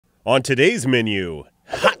On today's menu,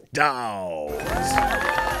 hot dogs.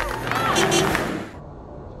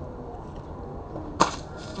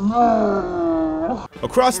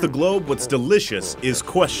 Across the globe, what's delicious is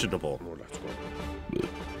questionable.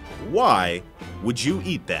 Why would you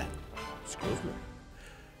eat that?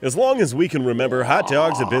 As long as we can remember, hot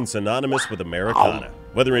dogs have been synonymous with Americana.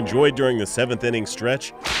 Whether enjoyed during the 7th inning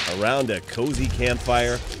stretch, around a cozy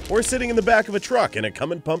campfire, or sitting in the back of a truck in a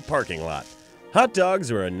come and pump parking lot, hot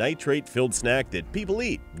dogs are a nitrate-filled snack that people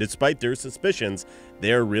eat, despite their suspicions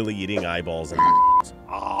they're really eating eyeballs and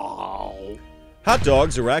Hot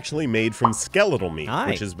dogs are actually made from skeletal meat,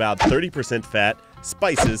 which is about 30% fat,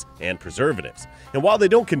 spices, and preservatives. And while they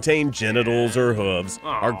don't contain genitals or hooves,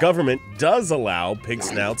 our government does allow pig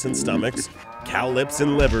snouts and stomachs, cow lips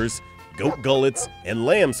and livers, goat gullets, and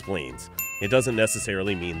lamb spleens. It doesn't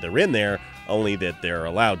necessarily mean they're in there, only that they're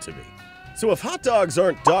allowed to be. So if hot dogs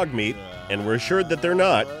aren't dog meat, and we're assured that they're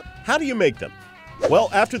not, how do you make them? Well,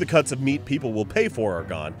 after the cuts of meat people will pay for are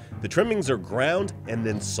gone, the trimmings are ground and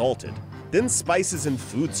then salted. Then spices and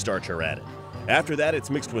food starch are added. After that, it's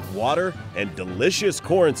mixed with water and delicious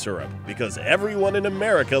corn syrup, because everyone in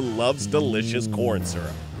America loves delicious corn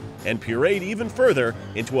syrup, and pureed even further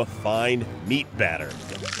into a fine meat batter.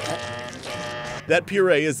 That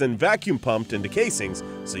puree is then vacuum pumped into casings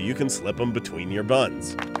so you can slip them between your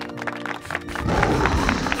buns.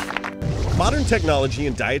 Modern technology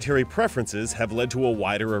and dietary preferences have led to a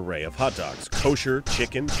wider array of hot dogs. Kosher,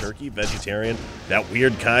 chicken, turkey, vegetarian, that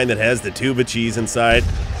weird kind that has the tube of cheese inside.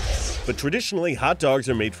 But traditionally, hot dogs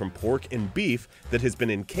are made from pork and beef that has been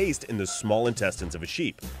encased in the small intestines of a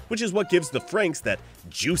sheep, which is what gives the franks that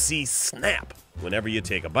juicy snap whenever you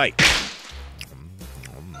take a bite.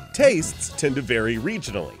 Tastes tend to vary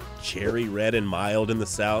regionally. Cherry red and mild in the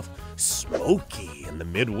South, smoky in the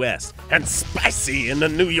Midwest, and spicy in the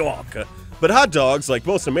New York. But hot dogs, like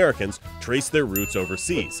most Americans, trace their roots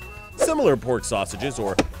overseas. Similar pork sausages,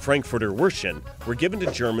 or Frankfurter Würstchen, were given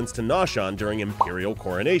to Germans to nosh on during imperial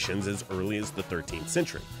coronations as early as the 13th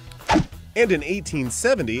century. And in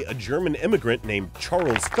 1870, a German immigrant named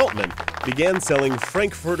Charles Feltman began selling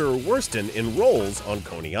Frankfurter Würstchen in rolls on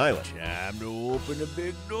Coney Island. Time to open the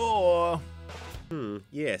big door.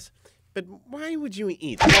 Yes, but why would you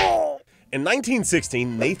eat that? In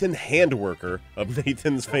 1916, Nathan Handwerker, of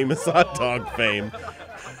Nathan's famous hot dog fame,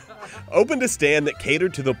 opened a stand that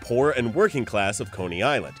catered to the poor and working class of Coney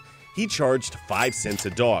Island. He charged 5 cents a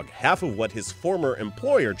dog, half of what his former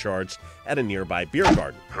employer charged at a nearby beer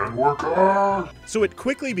garden. So it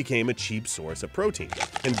quickly became a cheap source of protein.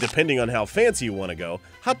 And depending on how fancy you want to go,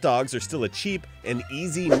 hot dogs are still a cheap and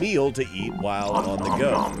easy meal to eat while on the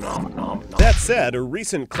go. That said, a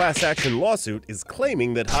recent class action lawsuit is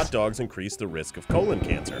claiming that hot dogs increase the risk of colon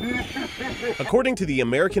cancer. According to the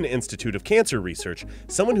American Institute of Cancer Research,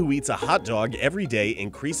 someone who eats a hot dog every day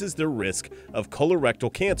increases their risk of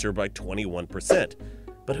colorectal cancer by 21%.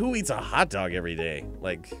 But who eats a hot dog every day?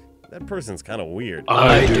 Like, that person's kind of weird.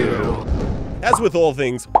 I do. As with all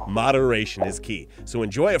things, moderation is key. So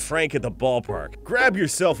enjoy a Frank at the ballpark. Grab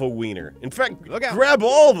yourself a wiener. In fact, grab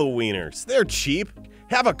all the wieners. They're cheap.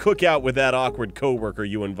 Have a cookout with that awkward coworker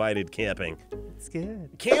you invited camping. It's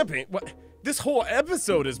good. Camping? What? This whole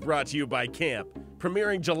episode is brought to you by Camp,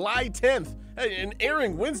 premiering July 10th and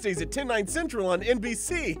airing Wednesdays at 10/9 Central on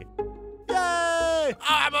NBC. Yay!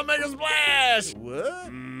 I'm gonna make a splash! What?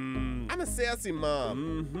 I'm a sassy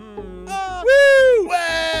mom. Woo!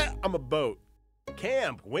 Well, I'm a boat.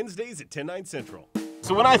 Camp, Wednesdays at 10/9 Central.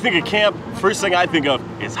 So when I think of camp, first thing I think of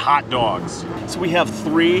is hot dogs. So we have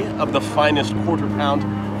 3 of the finest quarter-pound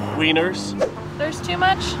wieners. There's too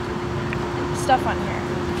much stuff on here.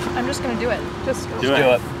 I'm just gonna do it. Just do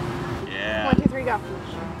it. Yeah. 1, 2, 3, go.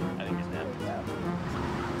 I think it's that.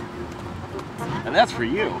 And that's for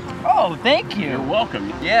you. Oh, thank you. You're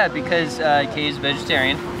welcome. Yeah, because Kay's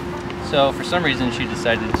vegetarian. So for some reason she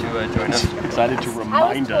decided to join us. Decided to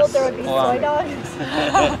remind I was told us. there would be soy dogs.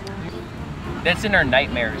 That's in our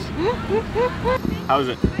nightmares. How is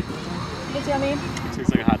it? It's yummy. It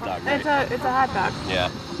tastes like a hot dog, right? It's a hot dog. Yeah.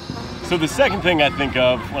 So the second thing I think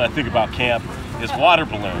of when I think about camp is water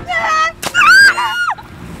balloons.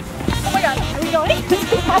 Oh my god, are we going?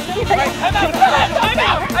 Time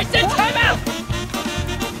out! I said time out!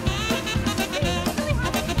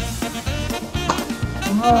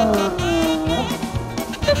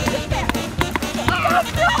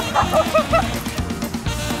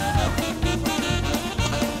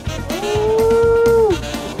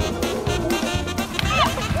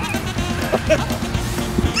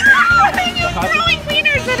 You're throwing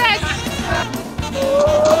wieners at us!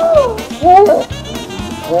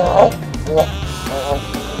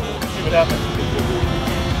 See what happens.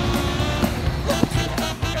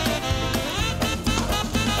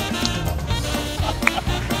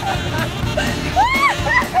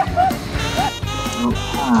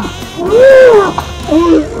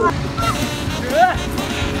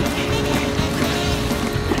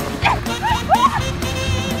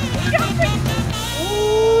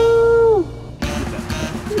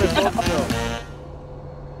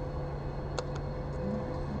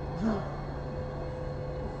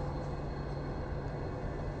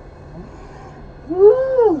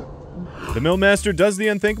 The Millmaster does the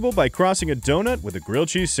unthinkable by crossing a donut with a grilled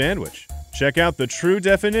cheese sandwich. Check out the true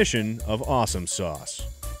definition of awesome sauce.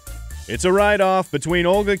 It's a ride-off between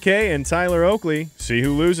Olga Kay and Tyler Oakley. See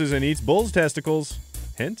who loses and eats bull's testicles.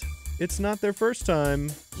 Hint, it's not their first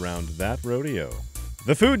time round that rodeo.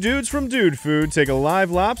 The food dudes from Dude Food take a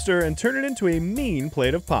live lobster and turn it into a mean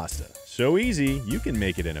plate of pasta. So easy, you can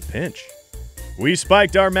make it in a pinch. We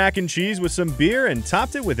spiked our mac and cheese with some beer and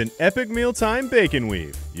topped it with an epic mealtime bacon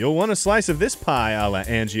weave. You'll want a slice of this pie a la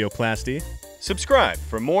angioplasty. Subscribe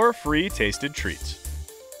for more free tasted treats.